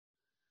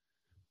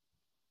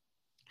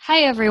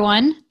Hi,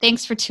 everyone.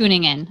 Thanks for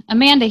tuning in.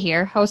 Amanda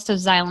here, host of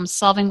Xylem's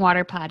Solving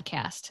Water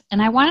podcast.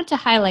 And I wanted to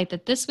highlight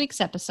that this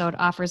week's episode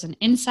offers an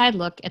inside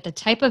look at the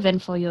type of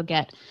info you'll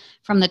get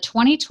from the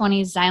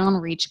 2020 Xylem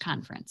Reach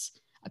Conference,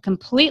 a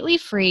completely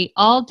free,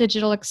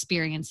 all-digital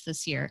experience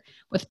this year,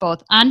 with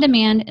both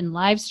on-demand and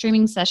live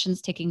streaming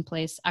sessions taking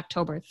place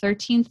October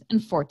 13th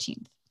and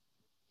 14th.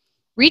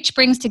 Reach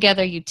brings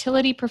together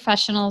utility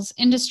professionals,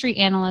 industry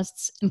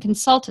analysts, and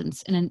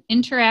consultants in an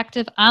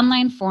interactive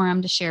online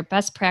forum to share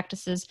best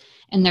practices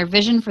and their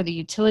vision for the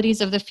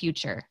utilities of the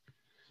future.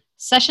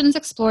 Sessions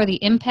explore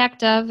the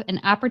impact of and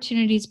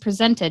opportunities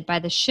presented by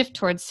the shift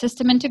towards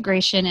system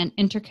integration and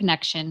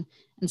interconnection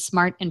and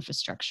smart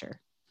infrastructure.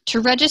 To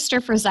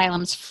register for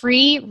Xylem's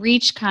free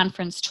Reach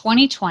Conference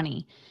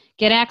 2020,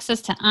 get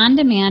access to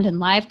on-demand and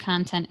live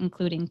content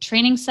including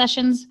training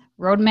sessions,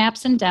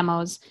 roadmaps and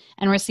demos,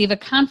 and receive a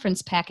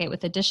conference packet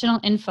with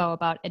additional info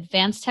about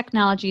advanced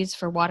technologies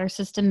for water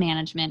system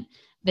management,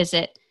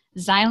 visit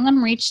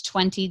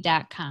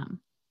xylemreach20.com.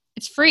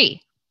 It's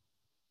free.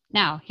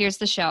 Now, here's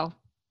the show.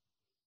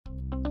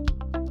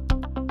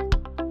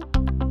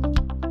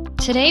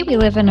 Today, we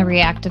live in a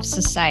reactive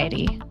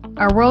society.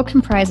 Our world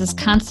comprises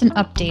constant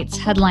updates,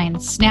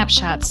 headlines,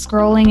 snapshots,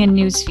 scrolling, and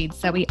news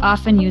feeds that we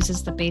often use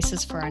as the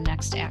basis for our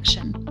next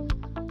action.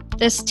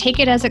 This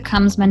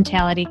take-it-as-it-comes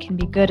mentality can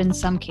be good in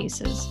some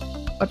cases,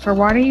 but for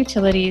water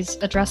utilities,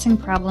 addressing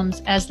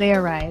problems as they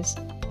arise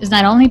is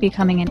not only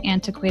becoming an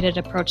antiquated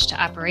approach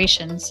to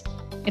operations,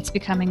 it's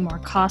becoming more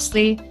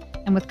costly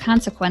and with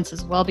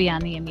consequences well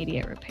beyond the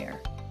immediate repair.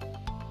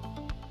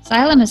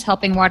 Xylem is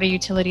helping water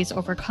utilities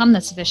overcome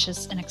this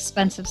vicious and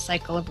expensive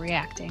cycle of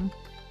reacting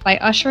by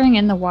ushering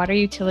in the water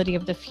utility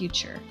of the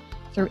future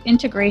through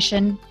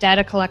integration,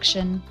 data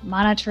collection,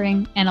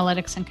 monitoring,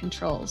 analytics, and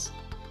controls.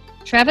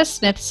 Travis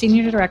Smith,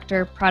 Senior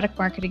Director, Product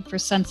Marketing for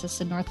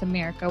Sensus in North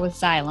America with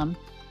Xylem,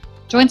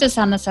 joins us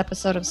on this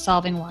episode of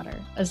Solving Water,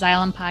 a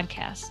Xylem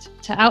podcast,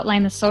 to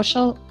outline the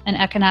social and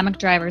economic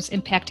drivers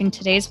impacting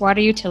today's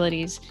water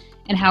utilities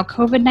and how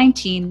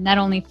COVID-19 not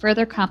only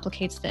further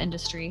complicates the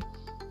industry,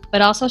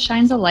 but also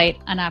shines a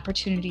light on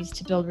opportunities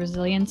to build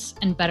resilience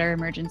and better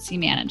emergency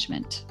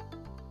management.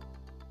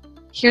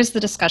 Here's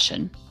the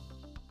discussion.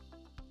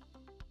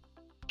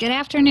 Good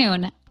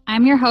afternoon.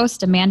 I'm your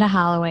host, Amanda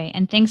Holloway,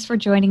 and thanks for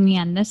joining me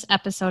on this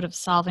episode of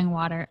Solving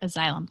Water, a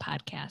Xylem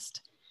podcast.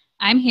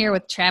 I'm here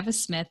with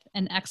Travis Smith,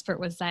 an expert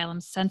with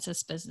Xylem's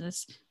Sensus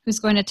business, who's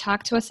going to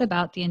talk to us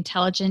about the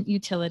intelligent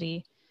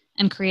utility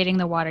and creating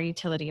the water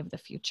utility of the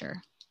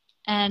future.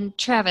 And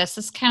Travis,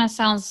 this kind of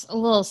sounds a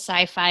little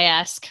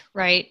sci-fi-esque,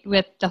 right,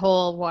 with the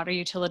whole water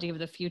utility of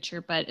the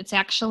future, but it's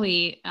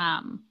actually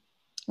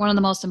one of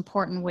the most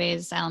important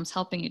ways Xylem's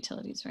helping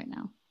utilities right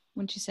now,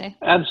 wouldn't you say?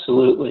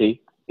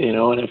 Absolutely.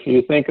 And if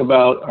you think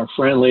about our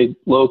friendly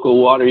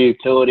local water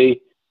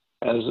utility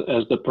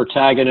as the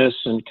protagonist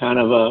and kind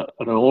of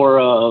an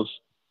aura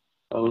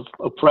of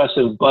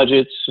oppressive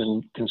budgets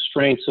and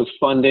constraints of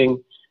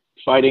funding,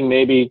 fighting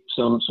maybe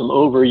some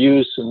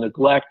overuse and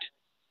neglect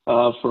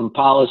from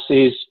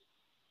policies,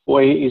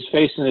 boy, he's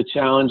facing the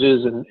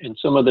challenges, and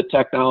some of the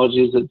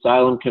technologies that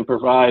Xylem can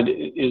provide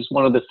is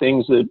one of the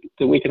things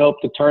that we can hope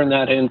to turn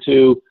that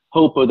into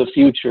hope of the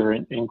future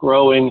and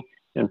growing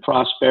and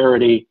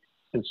prosperity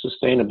and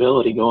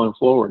sustainability going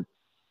forward.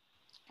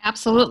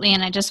 Absolutely.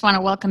 And I just want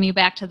to welcome you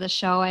back to the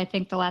show. I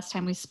think the last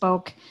time we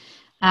spoke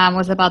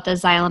was about the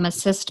Xylem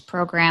Assist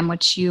program,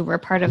 which you were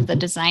part of the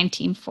design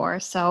team for.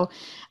 So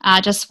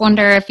just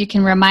wonder if you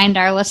can remind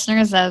our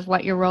listeners of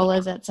what your role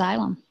is at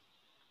Xylem.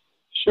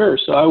 Sure.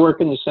 So I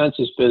work in the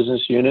Sensus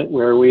business unit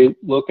where we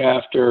look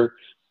after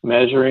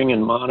measuring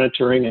and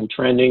monitoring and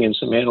trending and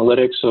some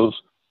analytics of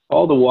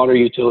all the water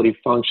utility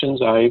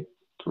functions.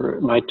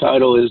 My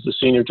title is the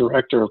Senior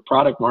Director of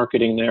Product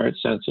Marketing there at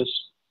Sensus.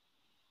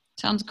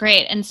 Sounds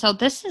great. And so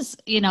this is,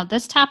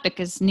 this topic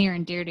is near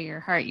and dear to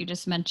your heart. You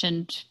just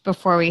mentioned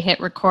before we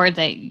hit record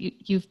that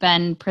you've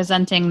been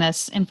presenting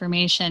this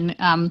information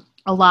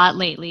a lot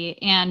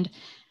lately. And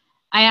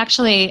I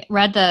actually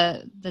read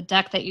the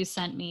deck that you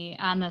sent me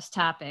on this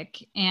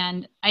topic.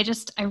 And I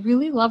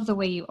really love the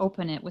way you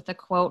open it with a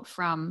quote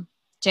from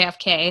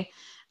JFK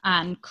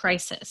on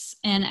crisis.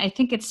 And I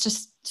think it's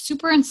just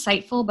super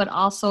insightful, but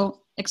also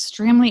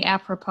extremely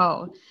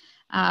apropos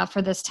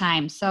for this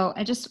time. So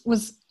I just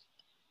was,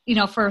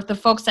 for the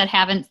folks that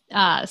haven't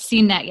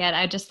seen that yet,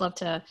 I'd just love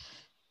to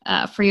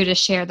for you to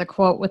share the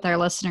quote with our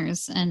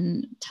listeners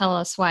and tell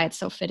us why it's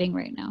so fitting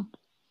right now.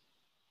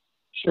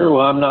 Sure.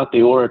 Well, I'm not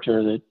the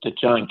orator that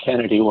John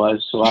Kennedy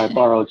was, so I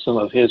borrowed some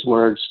of his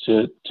words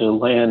to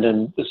land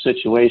in the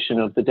situation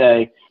of the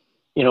day.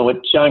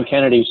 What John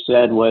Kennedy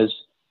said was,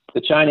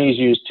 the Chinese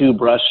used two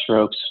brush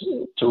strokes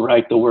to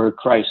write the word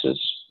crisis.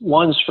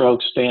 One stroke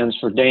stands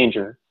for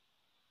danger,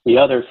 the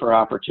other for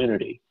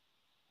opportunity.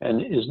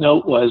 And his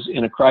note was,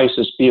 in a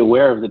crisis, be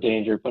aware of the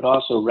danger, but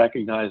also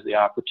recognize the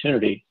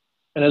opportunity.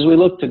 And as we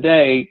look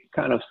today,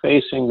 kind of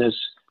facing this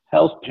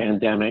health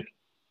pandemic,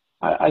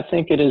 I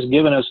think it has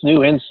given us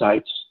new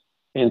insights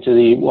into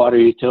the water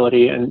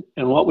utility. And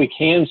what we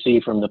can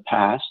see from the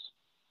past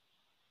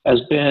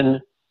has been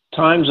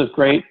times of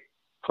great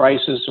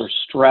crisis or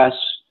stress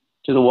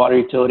to the water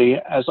utility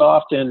has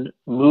often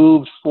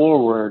moved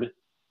forward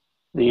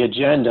the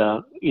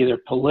agenda, either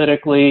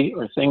politically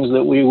or things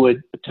that we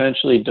would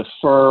potentially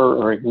defer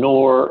or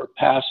ignore or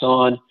pass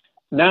on,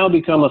 now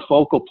become a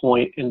focal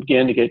point and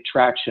begin to get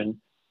traction.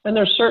 And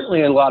there's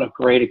certainly a lot of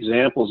great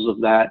examples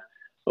of that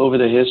over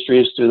the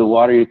histories through the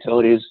water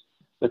utilities.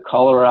 The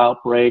cholera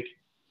outbreak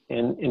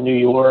in New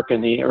York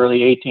in the early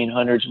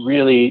 1800s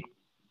really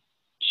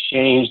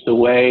changed the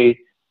way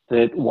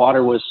that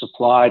water was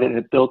supplied, and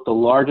it built the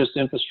largest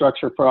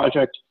infrastructure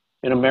project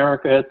in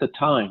America at the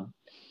time.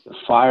 The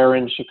fire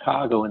in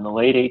Chicago in the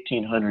late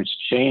 1800s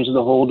changed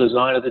the whole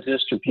design of the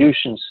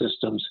distribution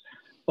systems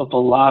of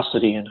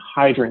velocity and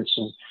hydrants,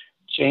 and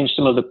changed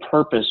some of the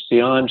purpose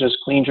beyond just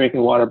clean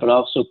drinking water, but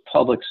also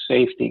public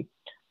safety.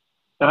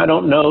 Now, I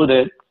don't know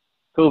that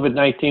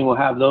COVID-19 will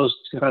have those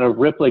kind of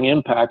rippling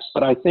impacts,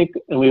 but I think,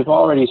 and we've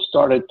already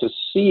started to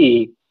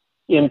see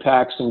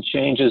impacts and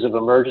changes of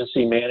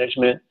emergency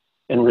management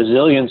and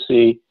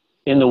resiliency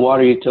in the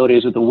water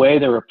utilities with the way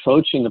they're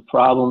approaching the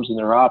problems in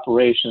their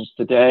operations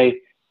today.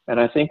 And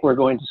I think we're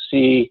going to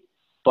see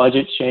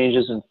budget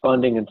changes and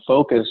funding and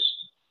focus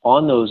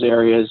on those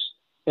areas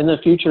in the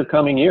future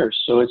coming years.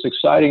 So it's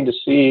exciting to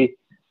see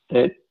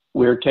that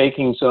we're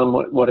taking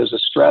what is a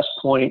stress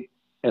point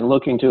and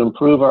looking to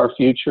improve our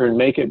future and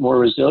make it more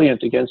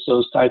resilient against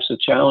those types of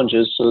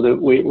challenges so that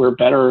we're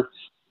better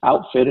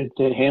outfitted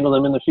to handle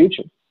them in the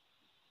future.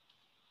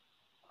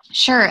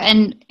 Sure.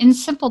 And in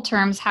simple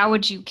terms, how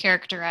would you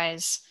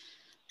characterize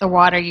the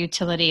water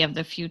utility of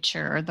the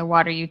future, or the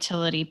water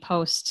utility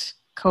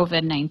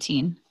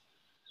post-COVID-19?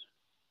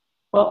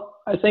 Well,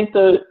 I think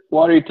the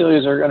water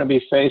utilities are going to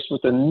be faced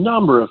with a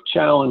number of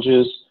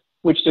challenges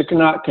which they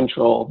cannot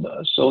control,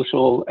 the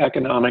social,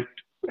 economic,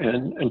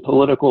 and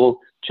political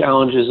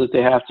challenges that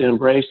they have to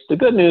embrace. The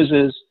good news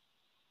is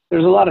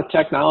there's a lot of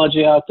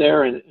technology out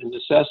there, and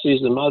necessity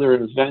is the mother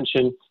of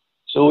invention.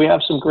 So we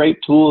have some great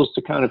tools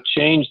to kind of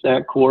change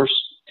that course.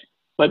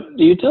 But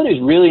the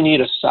utilities really need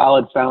a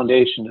solid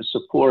foundation to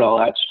support all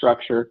that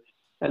structure.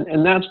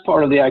 And that's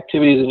part of the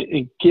activities. And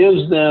it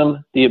gives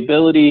them the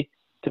ability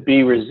to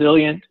be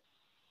resilient,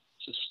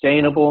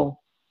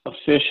 sustainable,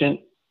 efficient,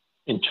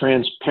 and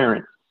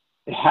transparent.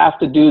 They have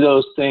to do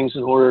those things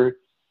in order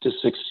to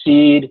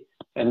succeed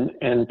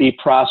and be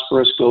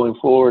prosperous going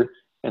forward,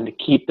 and to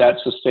keep that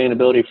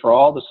sustainability for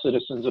all the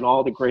citizens and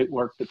all the great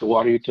work that the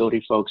water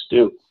utility folks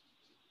do.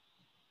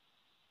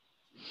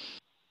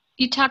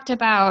 You talked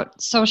about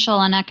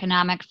social and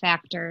economic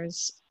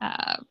factors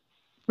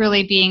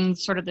really being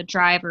sort of the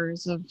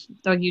drivers of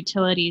the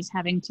utilities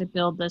having to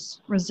build this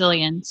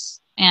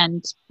resilience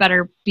and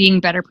being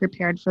better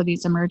prepared for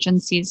these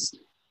emergencies.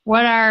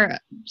 What are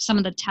some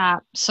of the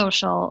top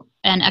social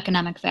and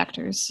economic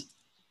factors?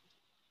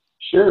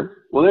 Sure.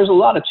 Well, there's a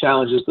lot of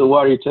challenges the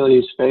water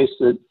utilities face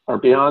that are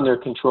beyond their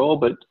control,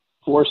 but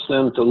force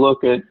them to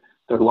look at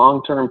their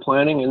long-term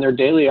planning and their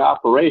daily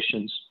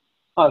operations.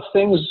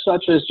 Things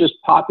such as just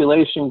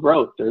population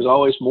growth. There's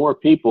always more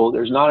people.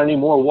 There's not any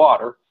more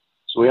water.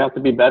 So we have to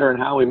be better in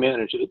how we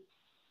manage it.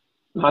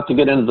 Not to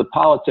get into the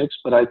politics,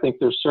 but I think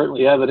there's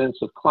certainly evidence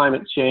of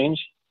climate change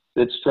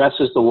that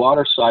stresses the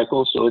water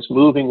cycle. So it's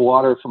moving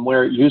water from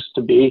where it used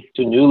to be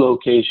to new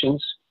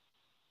locations.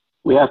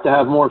 We have to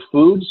have more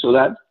food, so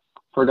that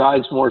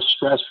provides more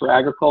stress for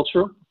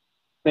agriculture.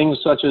 Things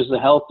such as the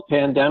health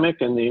pandemic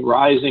and the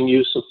rising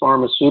use of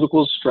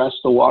pharmaceuticals stress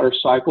the water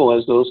cycle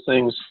as those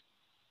things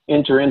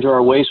enter into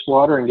our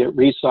wastewater and get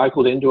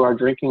recycled into our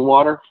drinking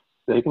water.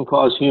 They can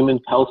cause human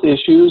health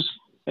issues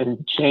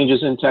and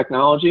changes in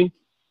technology.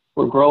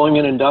 We're growing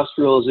in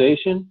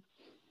industrialization,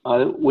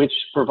 which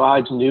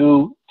provides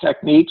new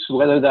techniques,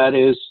 whether that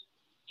is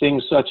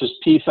things such as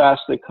PFAS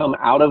that come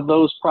out of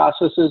those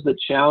processes that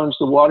challenge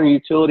the water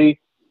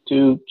utility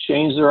to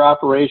change their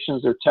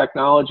operations, their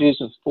technologies,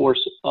 and force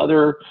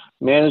other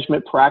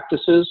management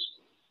practices.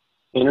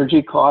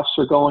 Energy costs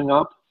are going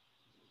up.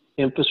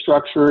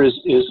 Infrastructure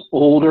is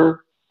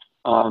older.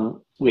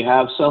 We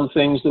have some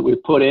things that we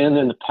put in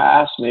the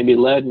past, maybe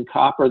lead and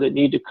copper, that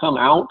need to come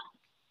out.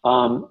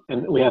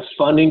 And we have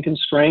funding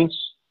constraints.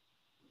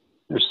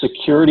 There's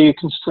security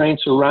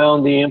constraints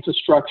around the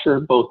infrastructure,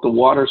 both the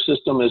water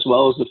system as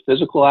well as the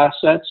physical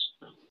assets.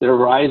 There are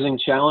rising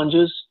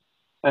challenges.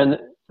 And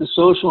the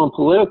social and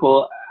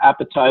political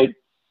appetite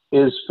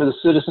is for the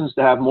citizens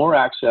to have more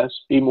access,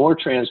 be more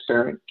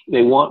transparent.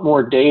 They want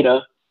more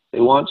data. They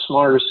want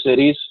smarter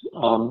cities.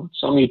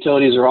 Some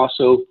utilities are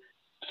also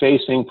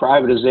facing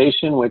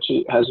privatization, which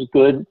has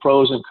good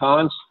pros and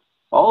cons.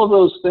 All of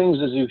those things,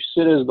 as you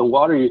sit as the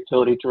water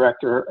utility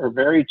director, are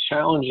very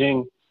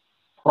challenging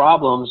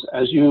problems.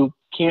 As you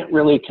can't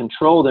really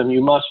control them,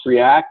 you must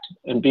react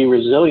and be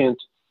resilient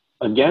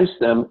against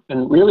them.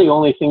 And really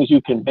only things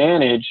you can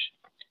manage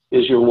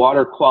is your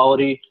water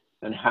quality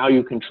and how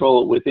you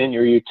control it within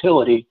your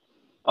utility.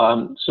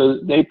 So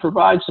they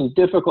provide some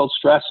difficult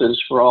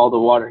stresses for all the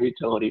water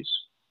utilities.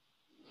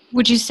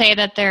 Would you say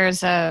that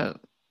there's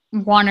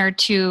one or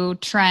two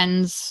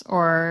trends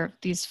or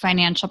these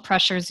financial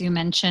pressures you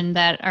mentioned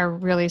that are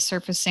really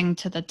surfacing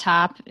to the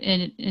top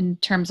in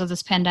terms of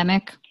this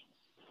pandemic?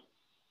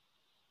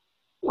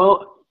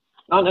 Well,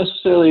 not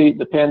necessarily.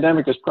 The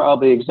pandemic has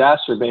probably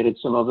exacerbated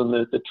some of them.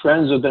 The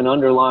trends have been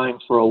underlying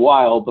for a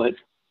while, but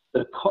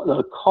the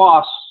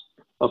cost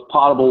of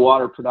potable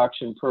water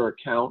production per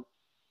account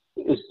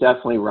is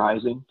definitely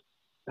rising,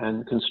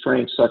 and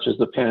constraints such as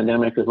the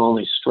pandemic have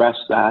only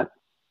stressed that.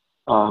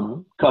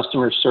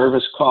 Customer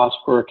service costs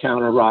per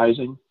account are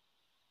rising,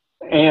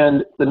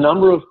 and the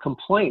number of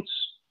complaints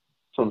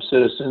from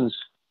citizens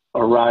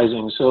are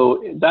rising.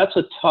 So that's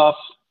a tough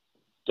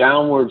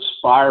downward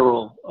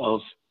spiral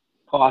of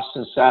cost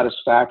and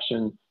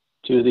satisfaction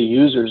to the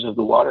users of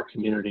the water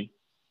community.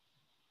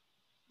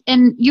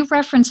 And you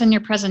referenced in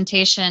your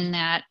presentation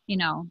that,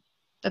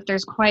 that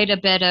there's quite a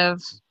bit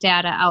of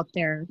data out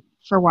there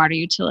for water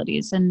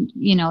utilities, and,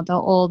 the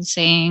old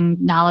saying,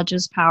 knowledge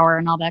is power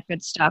and all that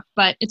good stuff,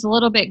 but it's a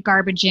little bit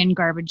garbage in,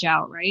 garbage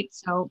out, right?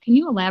 So can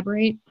you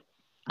elaborate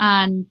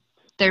on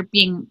there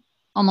being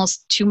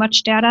almost too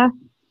much data?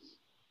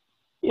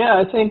 Yeah,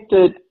 I think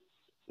that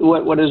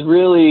what is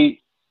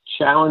really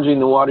challenging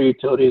the water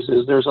utilities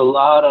is there's a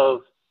lot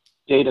of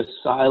data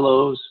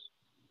silos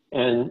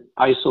and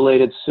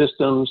isolated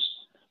systems.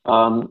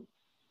 And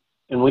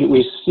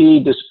we see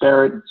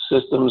disparate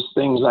systems,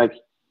 things like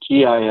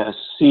GIS,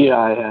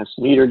 CIS,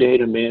 meter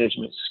data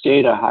management,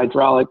 SCADA,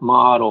 hydraulic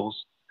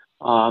models,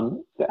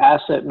 the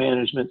asset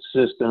management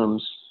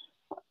systems,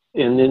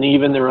 and then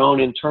even their own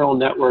internal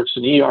networks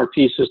and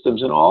ERP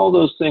systems. And all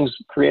those things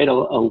create a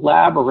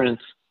labyrinth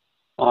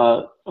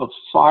of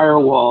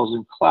firewalls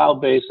and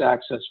cloud-based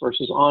access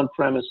versus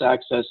on-premise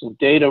access and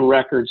data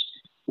records.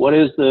 What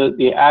is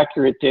the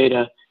accurate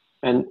data?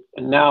 And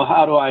now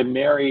how do I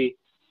marry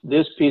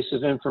this piece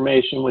of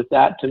information with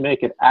that to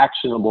make it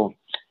actionable?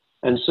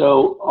 And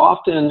so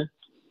often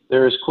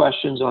there's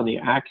questions on the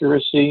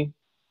accuracy.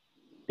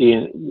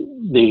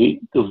 The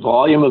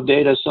volume of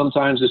data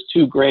sometimes is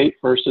too great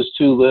versus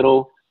too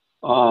little.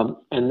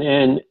 And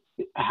then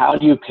how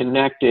do you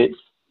connect it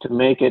to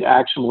make it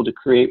actionable, to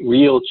create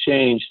real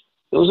change?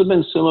 Those have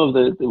been some of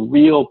the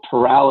real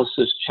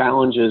paralysis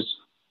challenges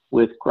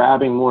with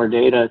grabbing more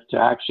data to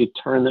actually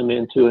turn them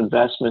into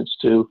investments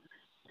to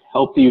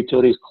help the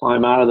utilities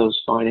climb out of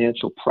those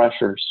financial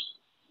pressures.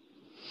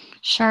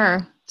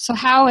 Sure. So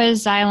how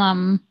is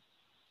Xylem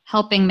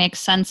helping make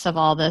sense of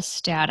all this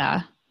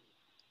data?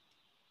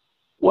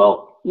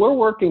 Well, we're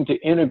working to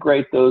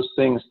integrate those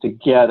things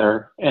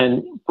together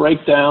and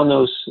break down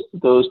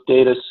those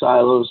data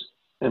silos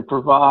and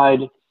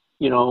provide,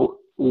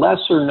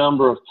 lesser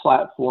number of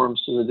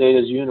platforms so the data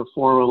is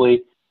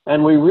uniformly.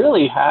 And we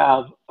really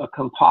have a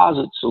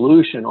composite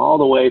solution all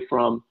the way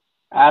from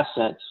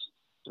assets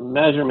to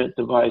measurement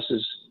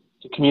devices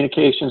to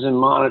communications and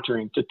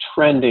monitoring to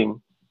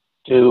trending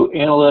to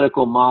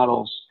analytical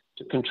models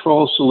to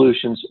control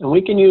solutions. And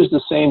we can use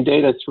the same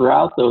data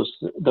throughout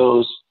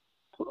those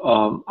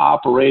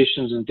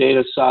operations and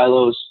data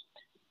silos,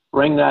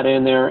 bring that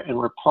in there, and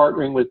we're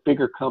partnering with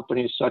bigger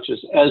companies such as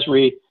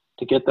Esri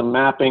to get the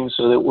mapping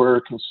so that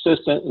we're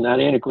consistent and that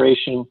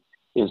integration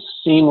is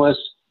seamless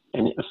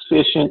and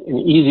efficient and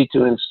easy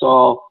to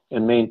install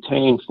and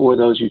maintain for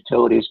those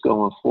utilities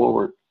going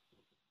forward.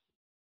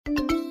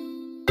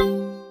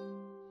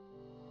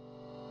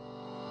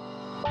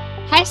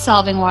 Hi,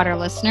 Solving Water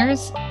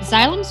listeners.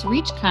 Xylem's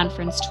Reach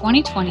Conference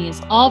 2020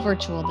 is all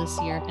virtual this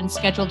year and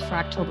scheduled for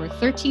October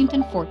 13th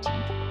and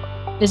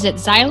 14th. Visit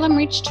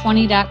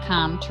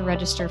XylemReach20.com to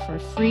register for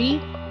free,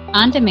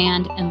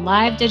 on-demand, and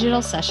live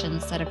digital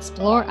sessions that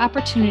explore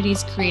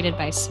opportunities created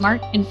by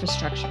smart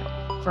infrastructure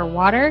for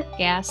water,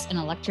 gas, and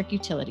electric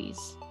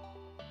utilities.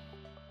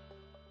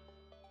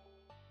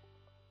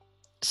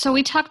 So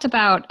we talked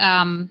about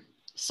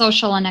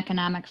social and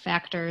economic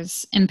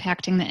factors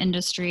impacting the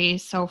industry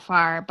so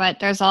far, but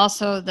there's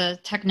also the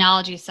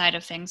technology side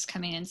of things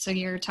coming in. So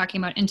you're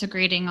talking about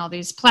integrating all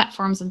these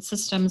platforms and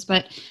systems,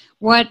 but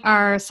what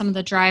are some of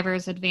the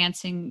drivers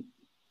advancing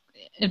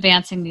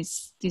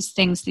these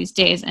things these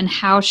days, and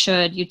how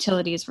should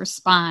utilities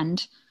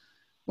respond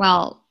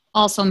while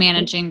also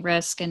managing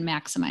risk and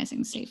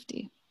maximizing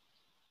safety?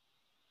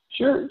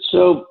 Sure.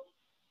 So,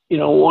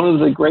 one of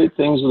the great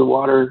things of the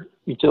water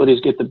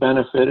utilities get the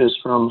benefit is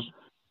from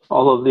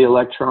all of the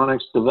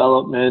electronics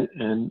development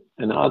and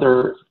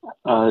other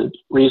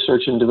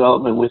research and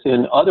development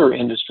within other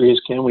industries.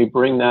 Can we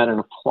bring that and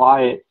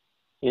apply it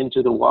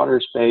into the water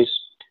space?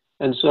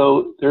 And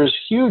so there's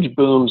huge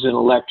booms in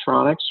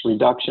electronics,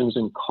 reductions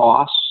in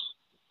costs,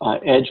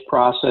 edge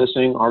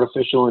processing,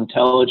 artificial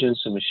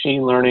intelligence, and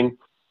machine learning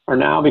are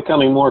now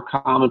becoming more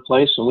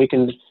commonplace, and we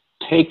can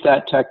take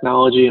that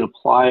technology and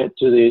apply it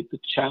to the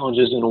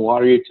challenges in a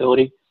water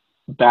utility.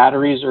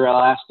 Batteries are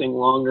lasting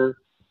longer.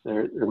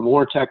 There are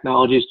more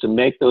technologies to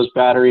make those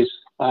batteries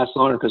last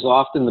longer, because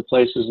often the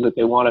places that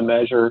they want to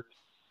measure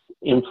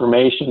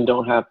information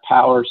don't have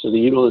power, so the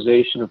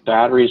utilization of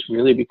batteries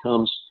really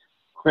becomes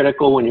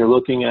critical when you're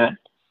looking at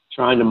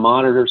trying to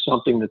monitor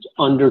something that's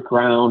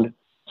underground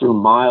through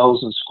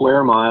miles and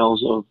square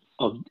miles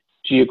of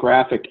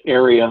geographic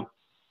area,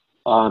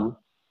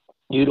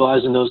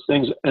 utilizing those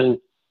things. And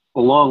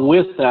along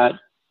with that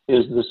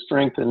is the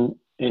strength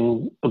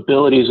in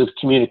abilities of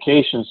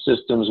communication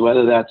systems,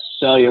 whether that's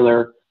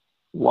cellular,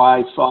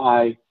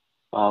 Wi-Fi,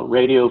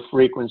 radio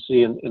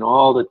frequency, and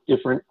all the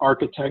different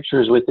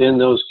architectures within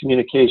those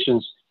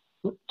communications,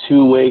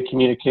 two-way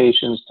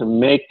communications, to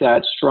make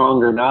that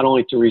stronger, not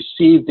only to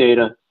receive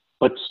data,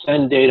 but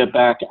send data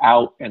back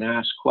out and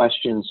ask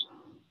questions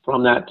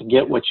from that to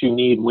get what you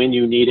need when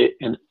you need it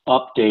and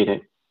update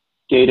it.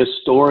 Data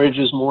storage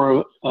is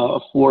more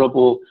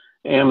affordable.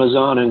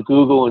 Amazon and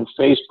Google and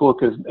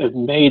Facebook have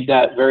made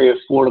that very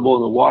affordable,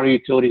 and the water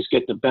utilities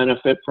get the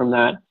benefit from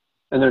that.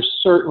 And there's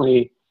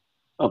certainly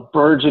a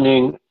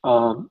burgeoning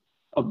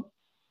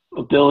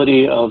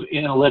ability of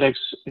analytics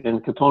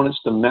and components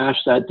to mash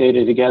that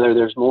data together.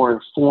 There's more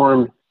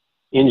informed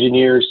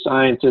engineers,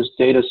 scientists,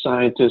 data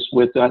scientists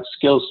with that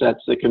skill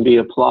sets that can be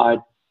applied.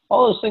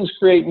 All those things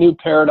create new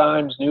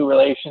paradigms, new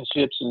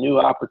relationships, and new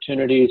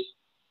opportunities,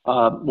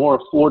 more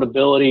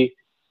affordability.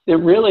 That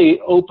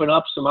really open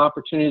up some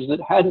opportunities that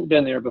hadn't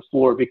been there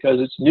before, because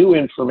it's new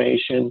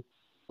information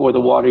for the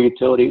water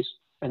utilities.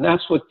 And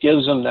that's what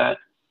gives them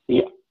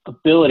the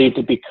ability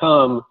to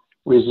become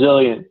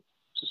resilient,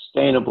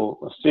 sustainable,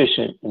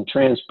 efficient, and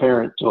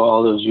transparent to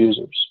all those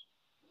users.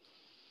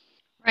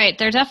 Right.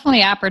 There are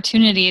definitely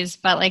opportunities,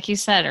 but like you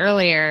said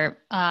earlier,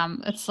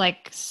 it's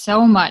like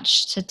so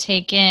much to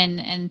take in,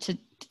 and to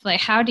like,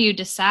 how do you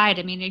decide?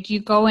 I mean, do you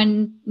go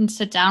in and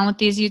sit down with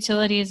these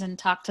utilities and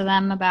talk to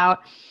them about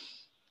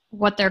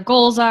what their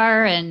goals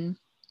are and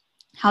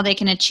how they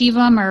can achieve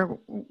them, or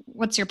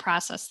what's your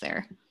process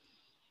there?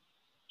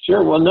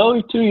 Sure. Well,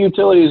 no two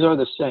utilities are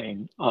the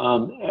same.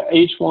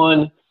 Each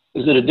one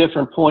is at a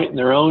different point in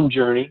their own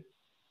journey.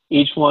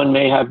 Each one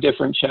may have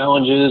different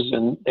challenges,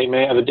 and they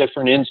may have a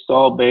different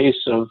install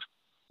base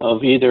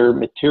of either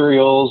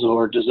materials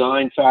or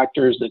design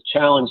factors that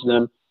challenge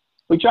them.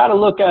 We try to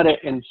look at it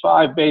in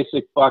 5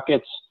 basic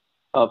buckets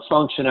of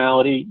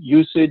functionality: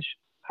 usage,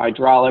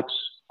 hydraulics,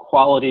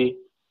 quality,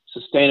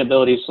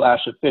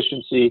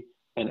 sustainability/efficiency,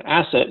 and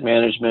asset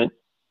management.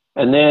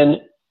 And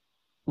then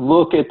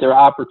look at their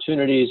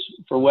opportunities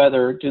for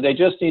whether, do they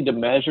just need to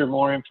measure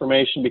more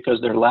information because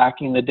they're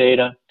lacking the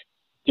data?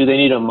 Do they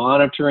need a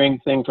monitoring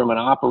thing from an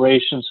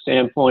operations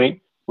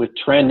standpoint with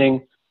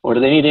trending? Or do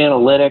they need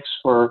analytics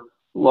for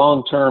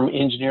long-term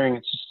engineering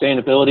and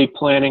sustainability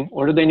planning?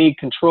 Or do they need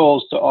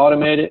controls to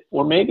automate it?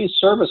 Or maybe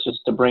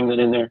services to bring that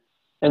in there?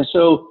 And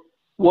so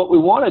what we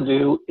want to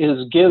do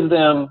is give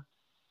them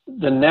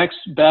the next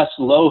best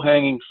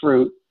low-hanging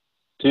fruit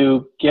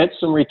to get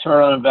some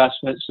return on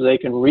investment, so they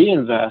can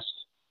reinvest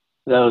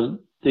the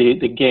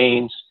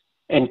gains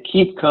and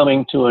keep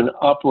coming to an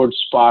upward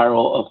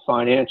spiral of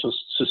financial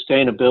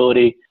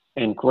sustainability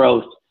and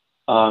growth,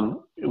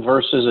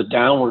 versus a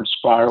downward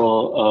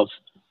spiral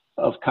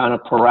of kind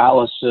of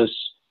paralysis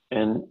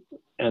and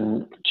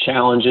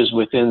challenges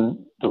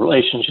within the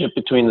relationship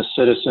between the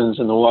citizens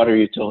and the water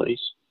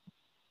utilities.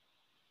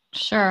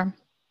 Sure.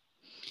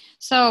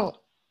 So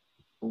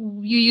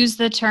you use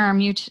the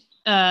term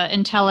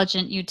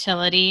intelligent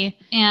utility,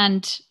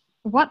 and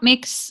what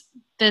makes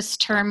this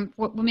term,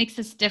 what makes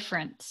this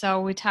different?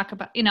 So we talk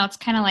about, it's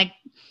kind of like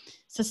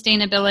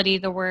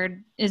sustainability. The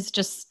word is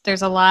just,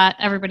 there's a lot,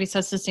 everybody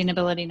says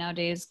sustainability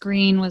nowadays.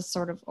 Green was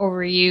sort of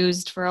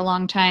overused for a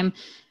long time.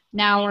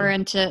 Now we're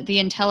into the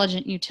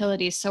intelligent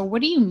utilities. So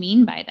what do you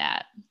mean by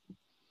that?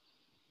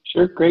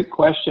 Sure, great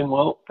question.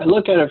 Well, I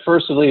look at it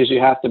first of all as you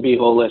have to be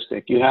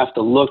holistic. You have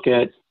to look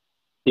at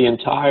the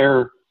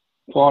entire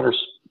water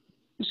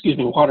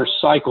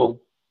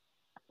cycle,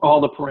 all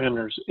the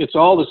parameters. It's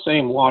all the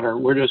same water.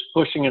 We're just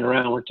pushing it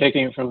around. We're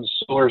taking it from the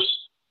source,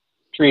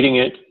 treating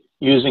it,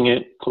 using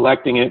it,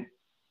 collecting it,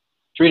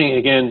 treating it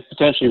again,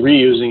 potentially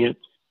reusing it,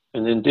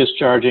 and then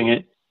discharging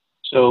it.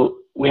 So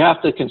we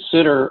have to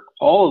consider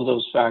all of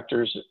those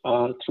factors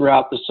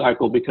throughout the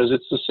cycle, because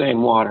it's the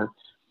same water.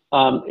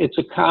 It's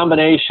a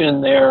combination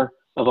there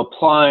of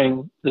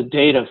applying the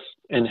data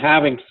and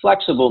having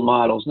flexible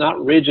models,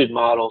 not rigid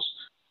models,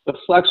 but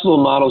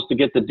flexible models to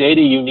get the data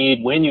you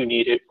need when you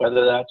need it,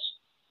 whether that's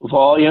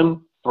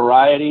volume,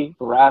 variety,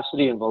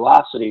 veracity, and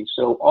velocity.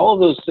 So all of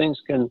those things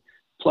can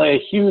play a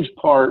huge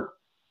part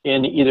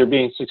in either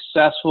being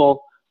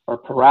successful or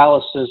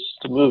paralysis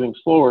to moving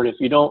forward. If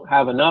you don't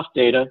have enough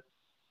data,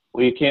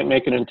 well, you can't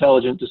make an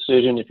intelligent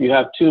decision. If you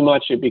have too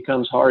much, it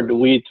becomes hard to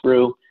weed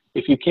through.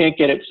 If you can't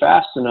get it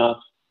fast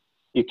enough,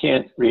 you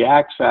can't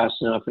react fast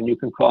enough, and you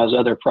can cause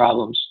other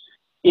problems.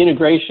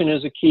 Integration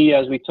is a key,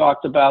 as we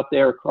talked about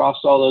there, across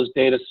all those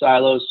data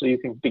silos, so you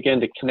can begin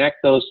to connect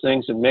those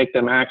things and make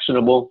them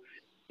actionable.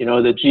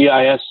 The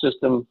GIS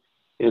system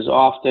is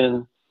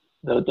often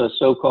the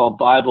so-called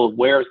Bible of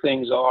where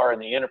things are,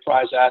 and the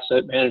enterprise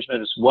asset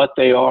management is what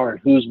they are, and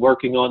who's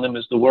working on them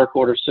is the work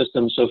order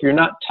system. So if you're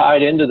not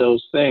tied into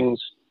those things,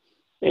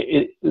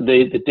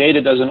 the data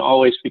doesn't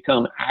always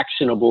become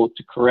actionable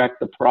to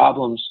correct the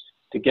problems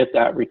to get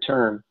that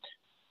return.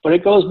 But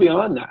it goes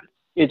beyond that.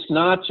 It's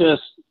not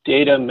just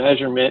data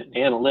measurement and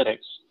analytics.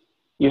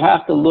 You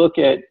have to look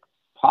at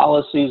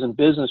policies and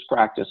business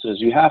practices.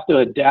 You have to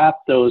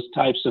adapt those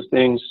types of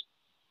things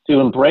to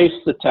embrace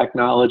the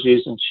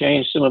technologies and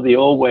change some of the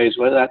old ways,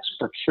 whether that's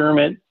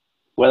procurement,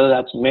 whether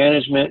that's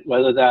management,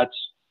 whether that's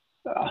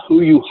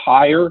who you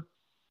hire.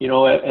 You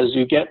know, as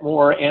you get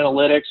more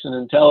analytics and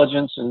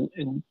intelligence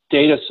and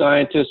data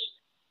scientists,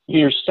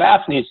 your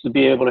staff needs to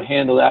be able to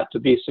handle that to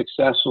be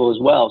successful as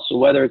well. So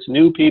whether it's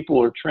new people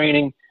or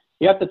training,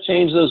 you have to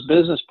change those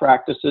business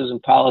practices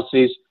and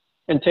policies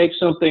and take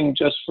something,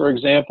 just for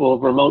example,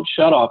 of remote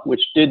shutoff,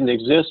 which didn't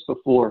exist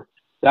before.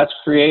 That's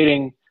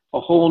creating a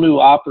whole new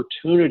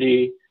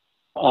opportunity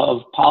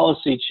of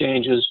policy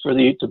changes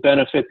to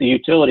benefit the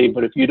utility.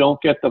 But if you don't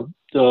get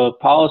the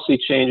policy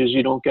changes,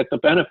 you don't get the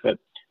benefit.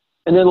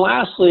 And then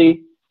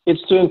lastly,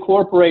 it's to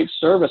incorporate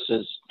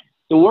services.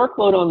 The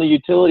workload on the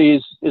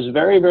utilities is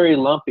very, very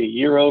lumpy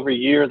year over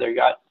year. They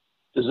got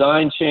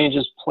design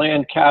changes,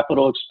 planned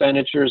capital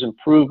expenditures,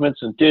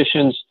 improvements,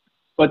 additions,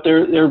 but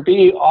there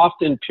be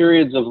often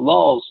periods of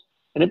lulls,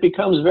 and it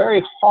becomes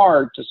very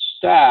hard to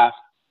staff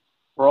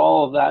for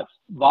all of that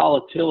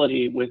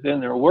volatility within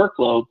their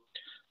workload.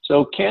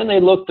 So can they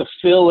look to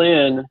fill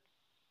in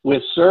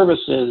with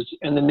services?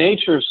 And the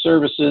nature of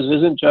services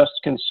isn't just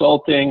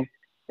consulting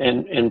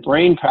and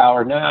brain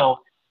power now.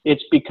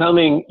 It's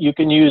becoming, you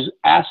can use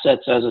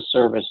assets as a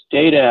service,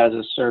 data as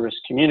a service,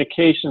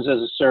 communications as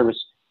a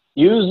service.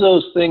 Use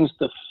those things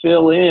to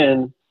fill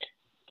in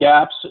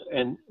gaps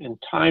and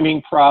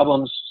timing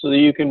problems so that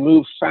you can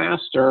move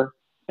faster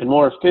and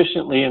more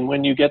efficiently. And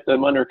when you get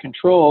them under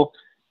control,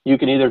 you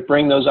can either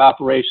bring those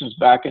operations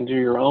back into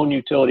your own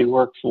utility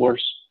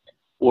workforce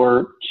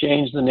or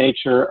change the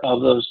nature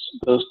of those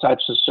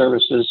types of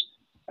services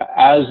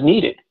as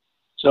needed.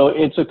 So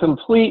it's a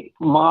complete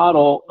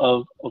model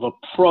of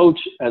approach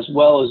as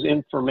well as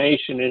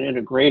information and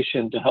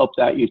integration to help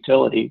that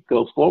utility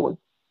go forward.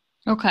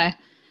 Okay.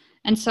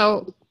 And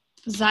so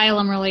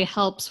Xylem really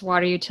helps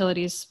water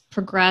utilities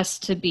progress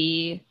to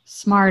be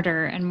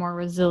smarter and more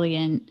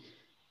resilient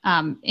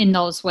in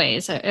those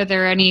ways. Are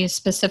there any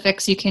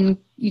specifics you can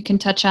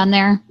touch on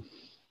there?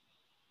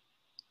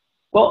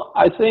 Well,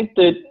 I think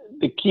that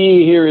the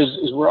key here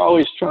is we're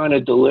always trying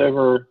to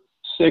deliver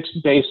 6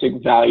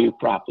 basic value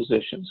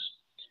propositions.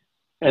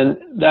 And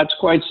that's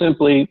quite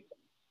simply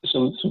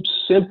some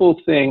simple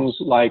things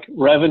like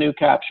revenue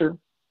capture.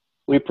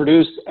 We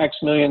produced X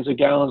millions of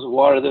gallons of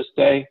water this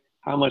day.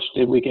 How much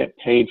did we get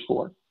paid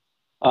for?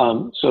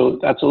 So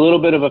that's a little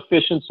bit of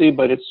efficiency,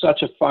 but it's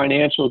such a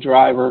financial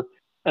driver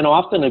and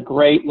often a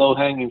great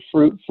low-hanging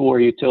fruit for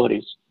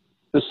utilities.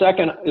 The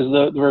second is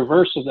the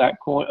reverse of that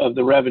coin, of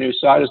the revenue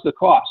side, is the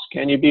cost.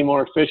 Can you be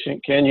more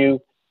efficient? Can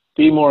you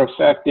be more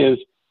effective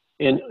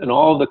in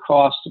all of the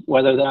costs,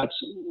 whether that's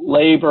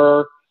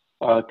labor,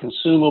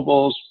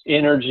 consumables,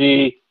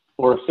 energy,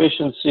 or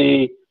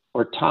efficiency,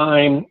 or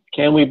time?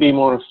 Can we be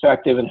more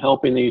effective in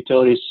helping the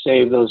utilities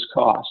save those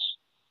costs?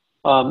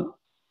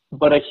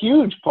 But a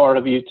huge part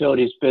of a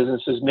utilities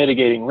business is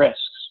mitigating risks.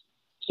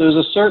 So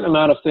there's a certain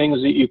amount of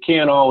things that you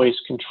can't always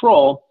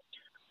control.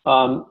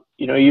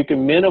 You know, you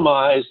can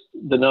minimize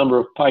the number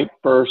of pipe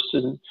bursts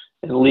and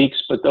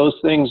leaks, but those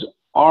things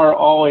are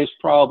always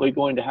probably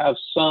going to have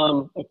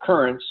some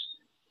occurrence.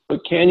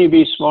 But can you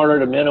be smarter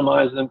to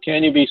minimize them?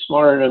 Can you be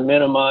smarter to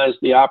minimize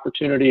the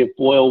opportunity of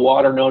boil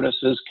water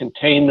notices,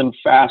 contain them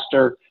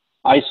faster,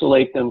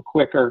 isolate them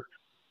quicker,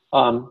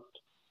 and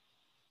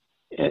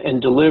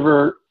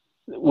deliver?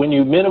 When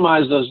you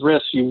minimize those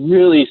risks, you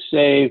really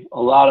save a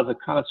lot of the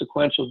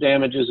consequential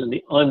damages and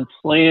the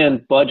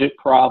unplanned budget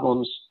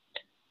problems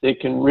that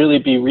can really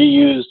be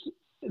reused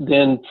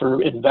then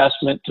for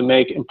investment to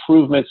make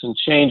improvements and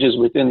changes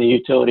within the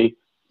utility.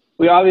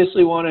 We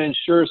obviously want to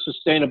ensure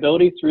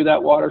sustainability through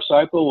that water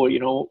cycle. Well, you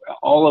know,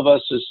 all of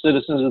us as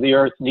citizens of the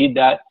earth need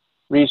that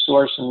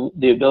resource and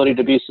the ability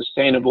to be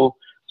sustainable.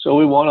 So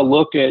we want to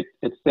look at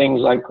things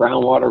like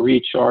groundwater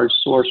recharge,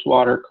 source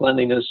water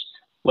cleanliness,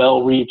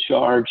 well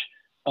recharge,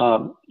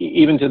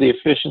 even to the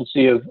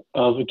efficiency of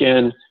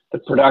again, the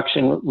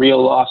production,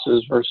 real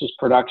losses versus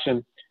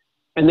production.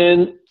 And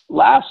then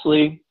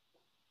lastly,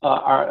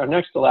 our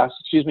next to last,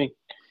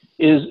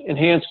 is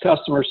enhanced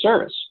customer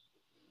service.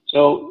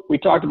 So we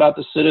talked about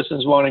the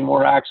citizens wanting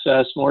more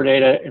access, more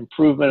data,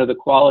 improvement of the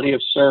quality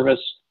of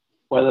service,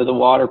 whether the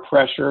water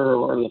pressure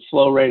or the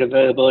flow rate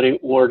availability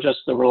or just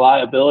the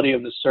reliability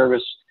of the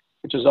service,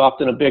 which is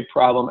often a big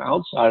problem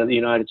outside of the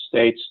United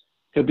States,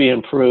 could be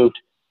improved.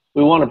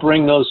 We want to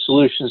bring those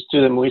solutions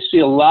to them. We see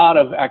a lot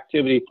of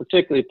activity,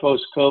 particularly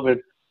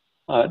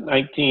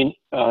post-COVID-19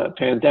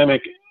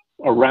 pandemic,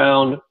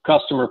 around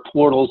customer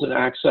portals and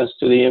access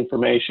to the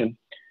information.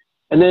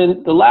 And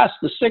then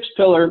the sixth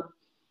pillar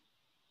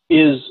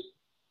is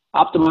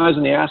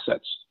optimizing the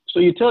assets.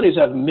 So utilities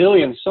have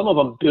millions, some of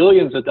them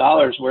billions of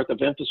dollars worth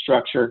of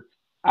infrastructure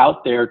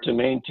out there to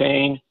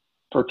maintain,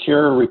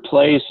 procure,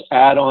 replace,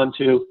 add on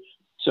to.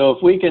 So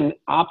if we can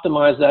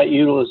optimize that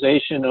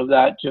utilization of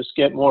that, just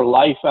get more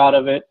life out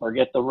of it or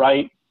get the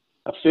right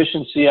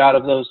efficiency out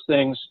of those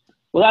things,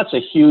 well, that's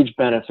a huge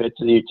benefit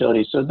to the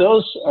utility. So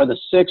those are the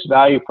 6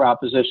 value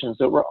propositions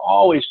that we're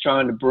always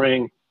trying to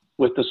bring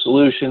with the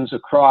solutions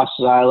across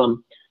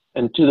Xylem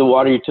and to the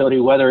water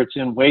utility, whether it's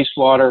in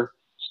wastewater,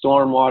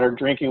 stormwater,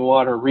 drinking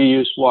water,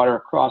 reuse water,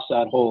 across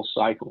that whole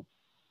cycle.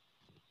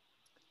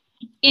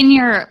 In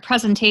your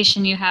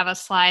presentation, you have a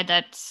slide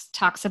that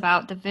talks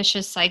about the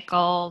vicious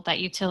cycle that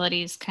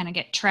utilities kind of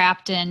get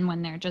trapped in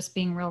when they're just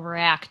being real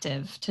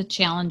reactive to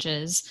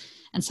challenges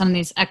and some of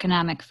these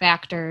economic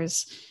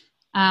factors.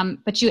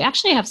 But you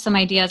actually have some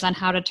ideas on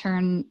how to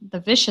turn the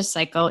vicious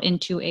cycle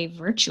into a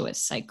virtuous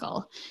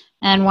cycle.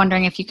 And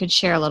wondering if you could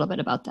share a little bit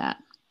about that.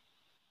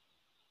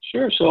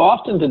 Sure. So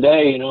often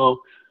today,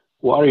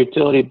 water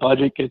utility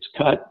budget gets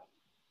cut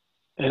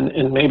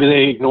and maybe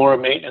they ignore a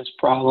maintenance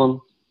problem.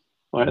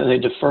 Or they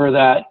defer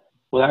that.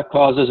 Well, that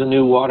causes a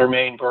new water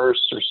main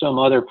burst or some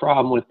other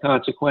problem with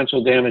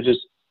consequential damages.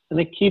 And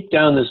they keep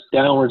down this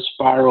downward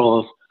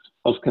spiral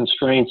of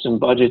constraints and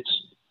budgets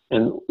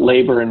and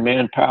labor and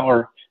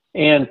manpower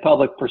and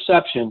public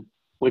perception,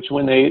 which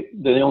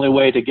the only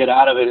way to get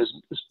out of it is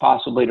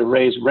possibly to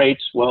raise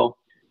rates. Well,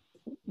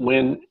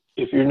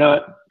 if you're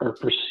not or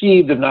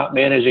perceived of not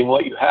managing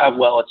what you have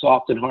well, it's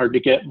often hard to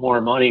get more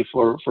money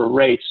for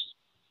rates.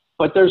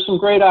 But there's some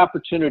great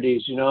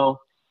opportunities,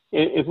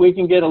 If we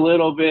can get a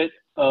little bit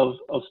of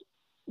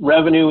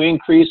revenue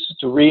increase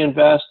to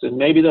reinvest, and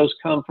maybe those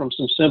come from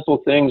some simple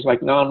things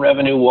like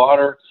non-revenue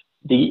water.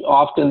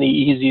 Often the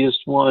easiest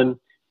one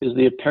is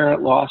the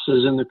apparent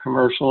losses in the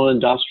commercial and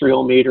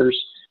industrial meters,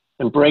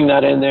 and bring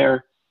that in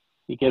there.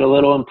 You get a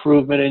little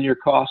improvement in your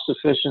cost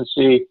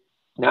efficiency.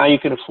 Now you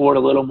can afford a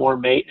little more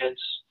maintenance.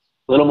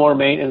 A little more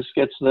maintenance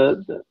gets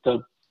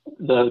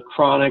the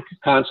chronic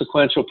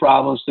consequential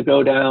problems to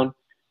go down.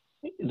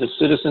 The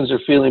citizens are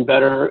feeling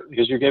better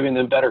because you're giving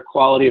them better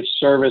quality of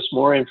service,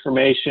 more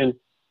information.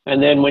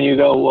 And then when you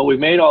go, well, we've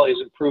made all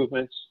these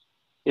improvements,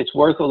 it's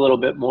worth a little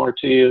bit more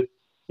to you.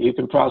 You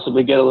can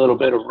possibly get a little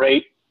bit of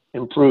rate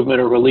improvement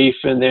or relief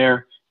in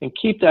there and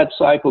keep that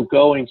cycle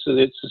going so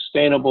that it's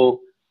sustainable,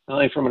 not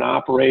only from an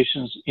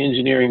operations,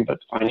 engineering, but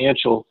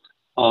financial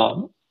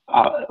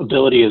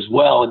ability as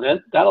well.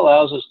 And that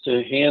allows us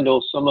to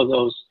handle some of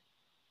those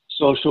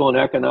social and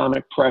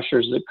economic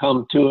pressures that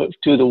come to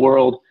the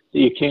world that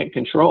you can't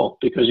control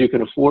because you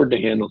can afford to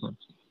handle them.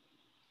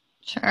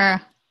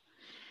 Sure.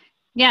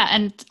 Yeah.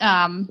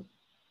 And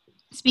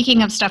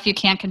speaking of stuff you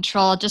can't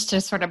control, just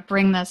to sort of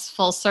bring this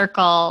full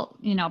circle,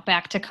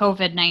 back to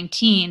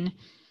COVID-19.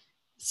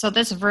 So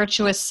this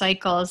virtuous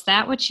cycle, is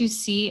that what you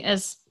see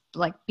as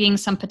like being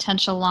some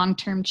potential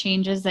long-term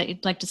changes that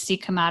you'd like to see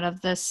come out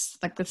of this,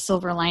 like the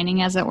silver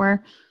lining, as it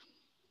were?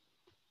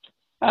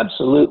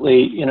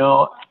 Absolutely.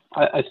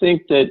 I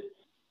think that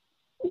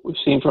we've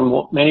seen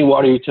from many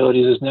water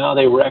utilities is now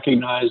they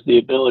recognize the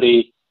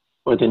ability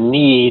or the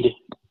need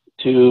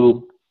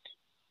to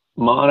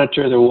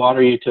monitor their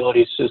water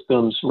utility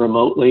systems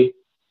remotely,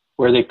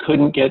 where they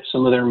couldn't get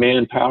some of their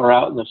manpower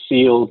out in the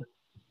field.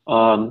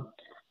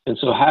 And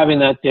so having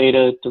that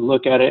data to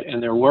look at it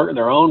and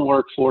their own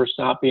workforce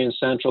not being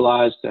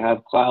centralized, to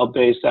have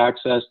cloud-based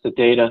access to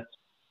data.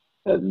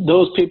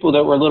 Those people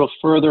that were a little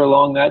further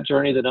along that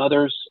journey than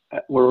others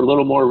were a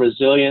little more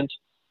resilient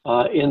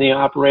in the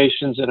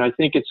operations. And I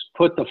think it's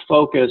put the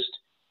focus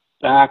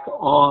back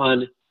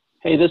on,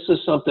 hey, this is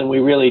something we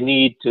really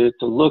need to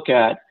look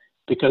at,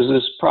 because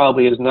this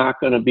probably is not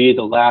going to be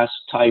the last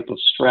type of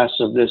stress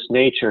of this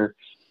nature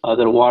that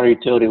a water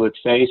utility would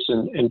face.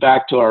 And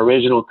back to our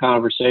original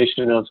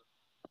conversation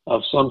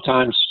of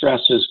sometimes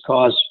stresses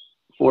cause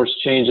forced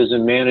changes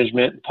in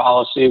management and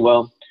policy.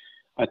 Well,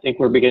 I think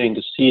we're beginning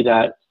to see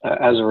that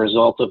as a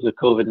result of the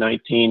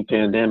COVID-19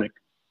 pandemic.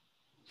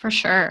 For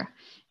sure.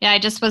 Yeah, I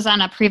just was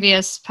on a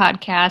previous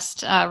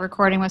podcast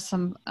recording with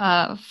some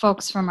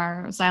folks from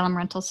our Xylem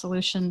Rental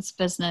Solutions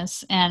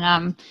business,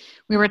 and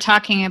we were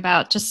talking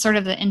about just sort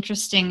of the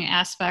interesting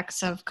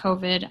aspects of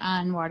COVID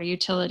on water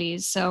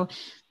utilities. So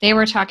they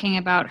were talking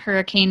about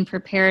hurricane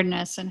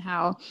preparedness and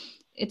how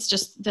it's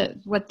just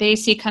what they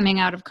see coming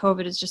out of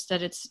COVID is just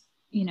that it's,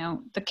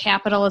 the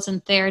capital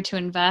isn't there to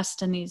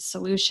invest in these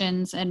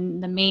solutions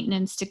and the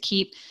maintenance to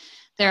keep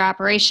their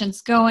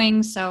operations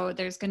going. So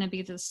there's going to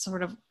be this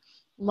sort of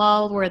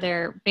lull where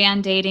they're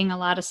band-aiding a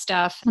lot of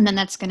stuff, and then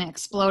that's going to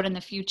explode in the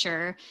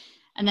future.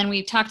 And then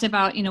we talked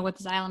about, with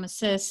Xylem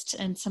Assist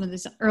and some of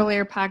these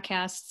earlier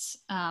podcasts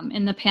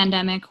in the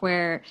pandemic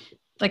where,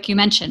 like you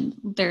mentioned,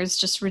 there's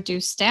just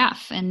reduced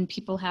staff and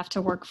people have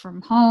to work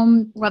from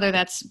home, whether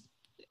that's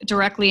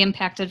directly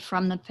impacted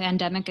from the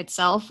pandemic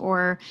itself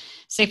or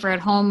safer at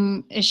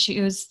home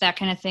issues, that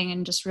kind of thing.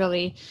 And just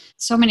really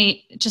so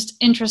many just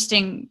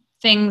interesting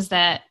things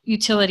that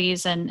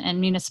utilities and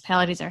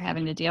municipalities are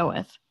having to deal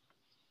with.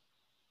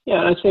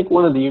 Yeah, I think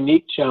one of the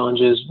unique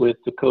challenges with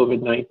the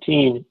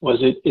COVID-19 was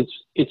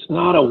it's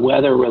not a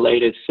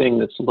weather-related thing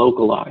that's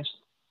localized.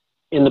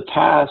 In the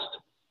past,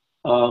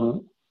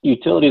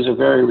 utilities are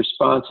very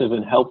responsive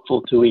and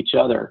helpful to each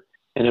other.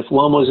 And if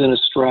one was in a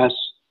stress,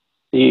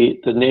 the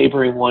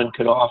neighboring one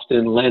could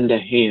often lend a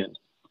hand.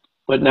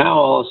 But now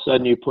all of a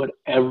sudden you put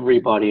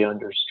everybody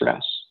under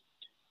stress.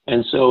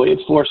 And so it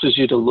forces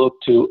you to look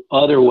to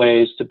other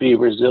ways to be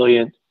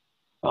resilient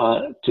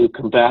to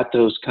combat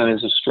those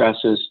kinds of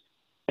stresses.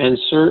 And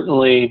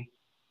certainly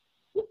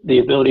the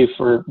ability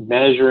for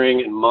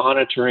measuring and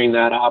monitoring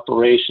that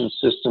operation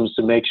systems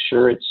to make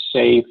sure it's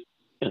safe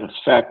and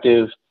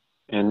effective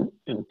and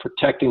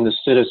protecting the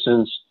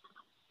citizens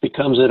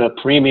becomes at a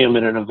premium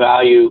and at a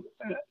value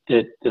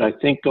that I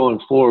think going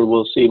forward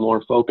we'll see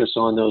more focus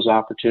on those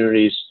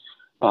opportunities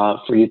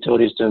for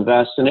utilities to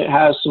invest. And it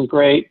has some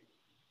great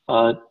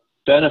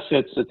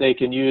benefits that they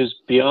can use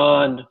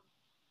beyond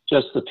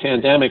just the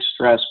pandemic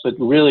stress, but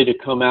really to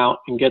come out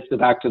and get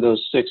back to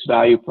those 6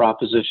 value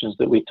propositions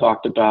that we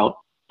talked about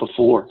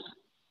before.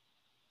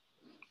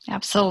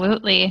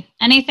 Absolutely.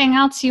 Anything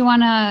else you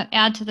want to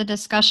add to the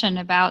discussion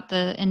about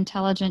the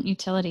intelligent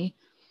utility?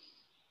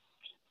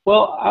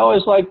 Well, I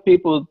always like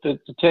people to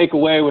take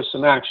away with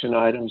some action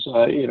items.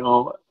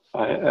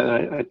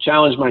 I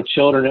challenge my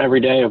children every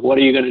day of what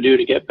are you going to do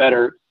to get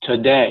better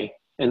today?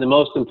 And the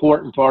most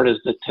important part is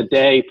the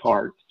today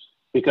part,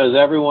 because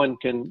everyone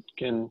can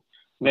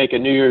make a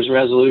New Year's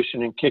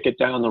resolution and kick it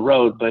down the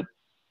road. But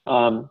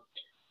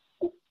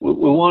we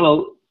want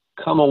to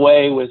come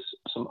away with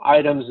some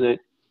items that,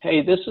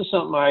 hey, this is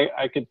something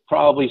I could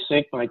probably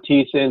sink my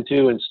teeth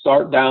into and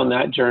start down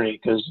that journey,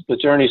 because the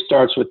journey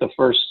starts with the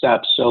first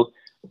step. So,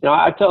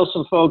 I tell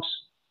some folks,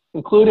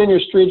 include in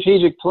your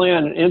strategic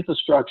plan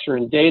infrastructure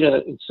and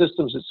data and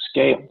systems at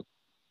scale.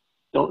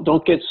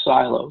 Don't get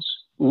silos.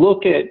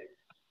 Look at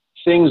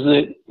things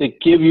that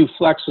give you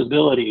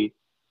flexibility,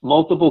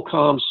 multiple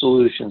comm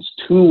solutions,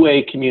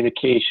 two-way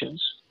communications.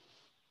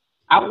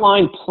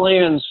 Outline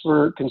plans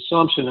for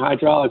consumption,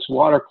 hydraulics,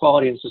 water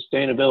quality, and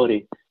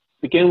sustainability.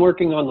 Begin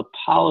working on the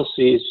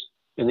policies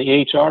and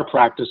the HR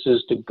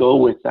practices to go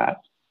with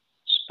that.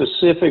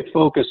 Specific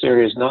focus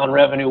areas,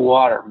 non-revenue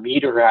water,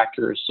 meter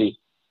accuracy,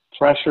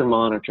 pressure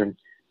monitoring.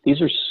 These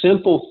are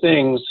simple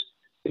things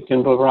that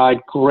can provide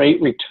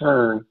great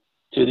return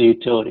to the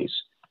utilities.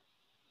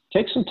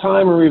 Take some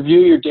time and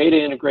review your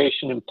data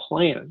integration and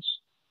plans.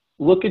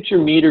 Look at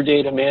your meter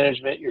data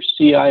management, your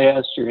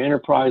CIS, your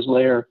enterprise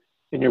layer,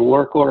 and your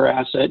work order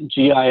asset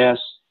GIS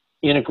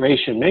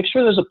integration. Make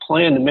sure there's a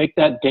plan to make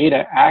that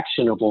data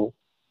actionable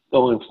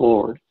going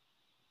forward.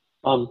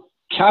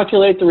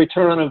 Calculate the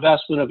return on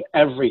investment of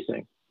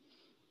everything.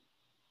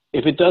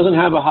 If it doesn't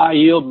have a high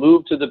yield,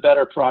 move to the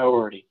better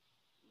priority.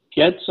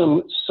 Get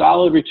some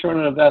solid return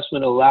on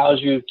investment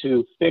allows you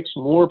to fix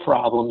more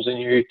problems in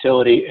your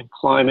utility and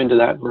climb into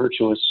that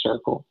virtuous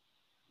circle.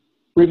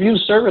 Review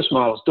service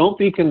models. Don't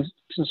be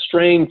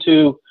constrained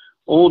to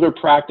older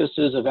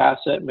practices of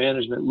asset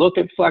management. Look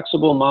at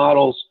flexible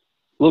models.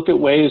 Look at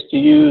ways to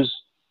use,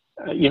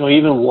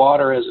 even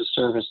water as a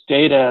service,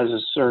 data as a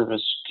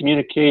service,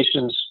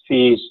 communications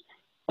fees.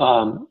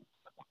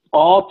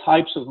 All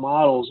types of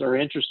models are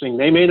interesting.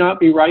 They may not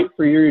be right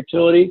for your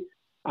utility.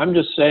 I'm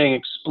just saying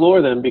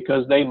explore them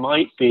because they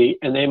might be,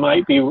 and they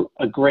might be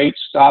a great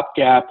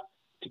stopgap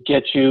to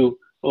get you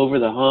over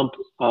the hump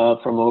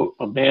from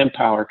a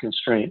manpower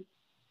constraint.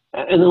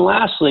 And then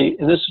lastly,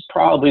 and this is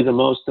probably the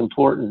most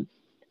important,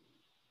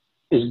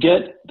 is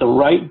get the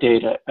right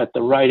data at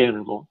the right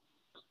interval.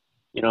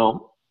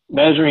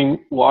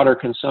 Measuring water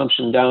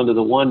consumption down to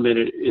the 1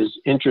 minute is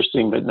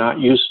interesting but not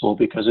useful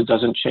because it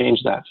doesn't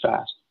change that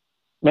fast.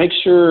 Make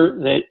sure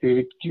that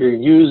you're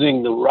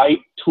using the right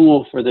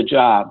tool for the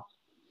job.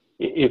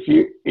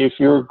 If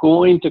you're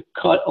going to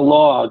cut a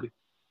log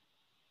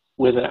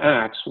with an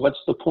axe, what's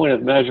the point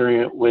of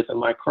measuring it with a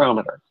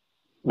micrometer?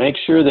 Make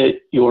sure that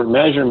your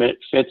measurement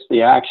fits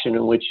the action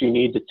in which you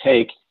need to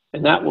take,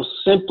 and that will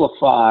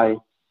simplify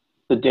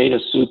the data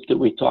soup that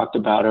we talked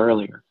about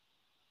earlier.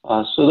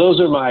 So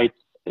those are my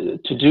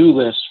to-do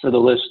lists for the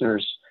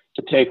listeners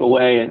to take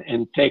away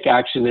and take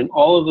action. And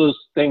all of those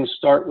things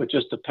start with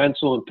just a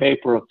pencil and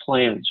paper of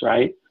plans,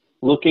 right?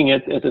 Looking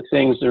at the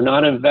things, they're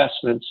not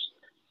investments.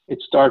 It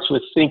starts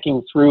with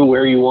thinking through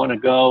where you want to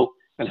go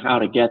and how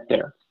to get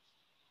there.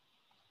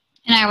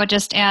 And I would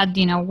just add,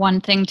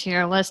 one thing to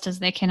your list is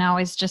they can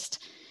always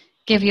just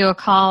give you a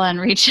call and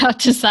reach out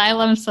to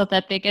Xylem so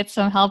that they get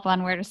some help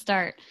on where to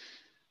start.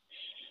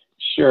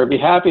 Sure, be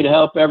happy to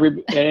help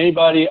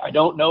anybody. I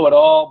don't know it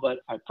all, but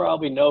I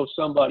probably know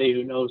somebody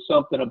who knows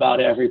something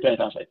about every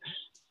bit of it.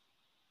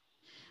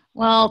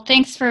 Well,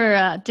 thanks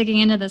for digging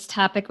into this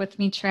topic with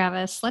me,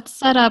 Travis. Let's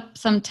set up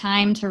some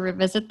time to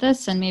revisit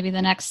this in maybe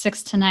the next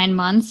 6 to 9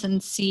 months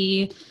and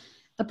see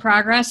the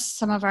progress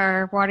some of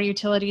our water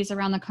utilities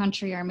around the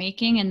country are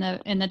making in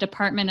the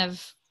Department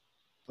of,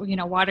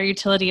 Water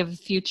Utility of the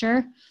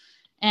Future.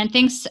 And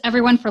thanks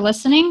everyone for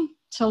listening.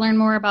 To learn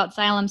more about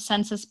Xylem's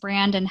Sensus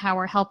brand and how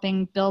we're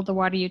helping build the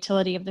water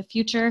utility of the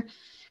future,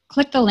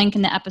 click the link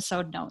in the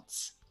episode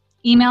notes.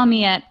 Email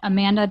me at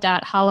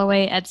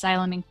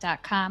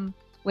amanda.holloway@xyleminc.com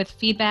with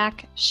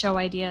feedback, show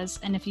ideas,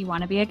 and if you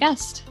want to be a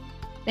guest.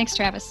 Thanks,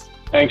 Travis.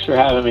 Thanks for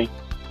having me.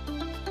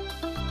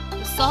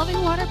 The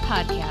Solving Water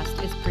podcast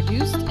is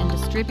produced and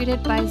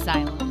distributed by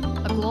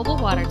Xylem, a global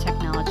water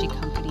technology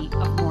company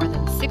of more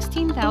than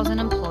 16,000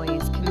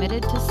 employees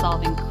committed to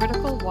solving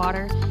critical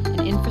water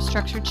and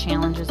infrastructure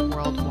challenges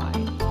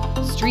worldwide.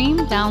 Stream,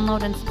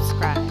 download, and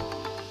subscribe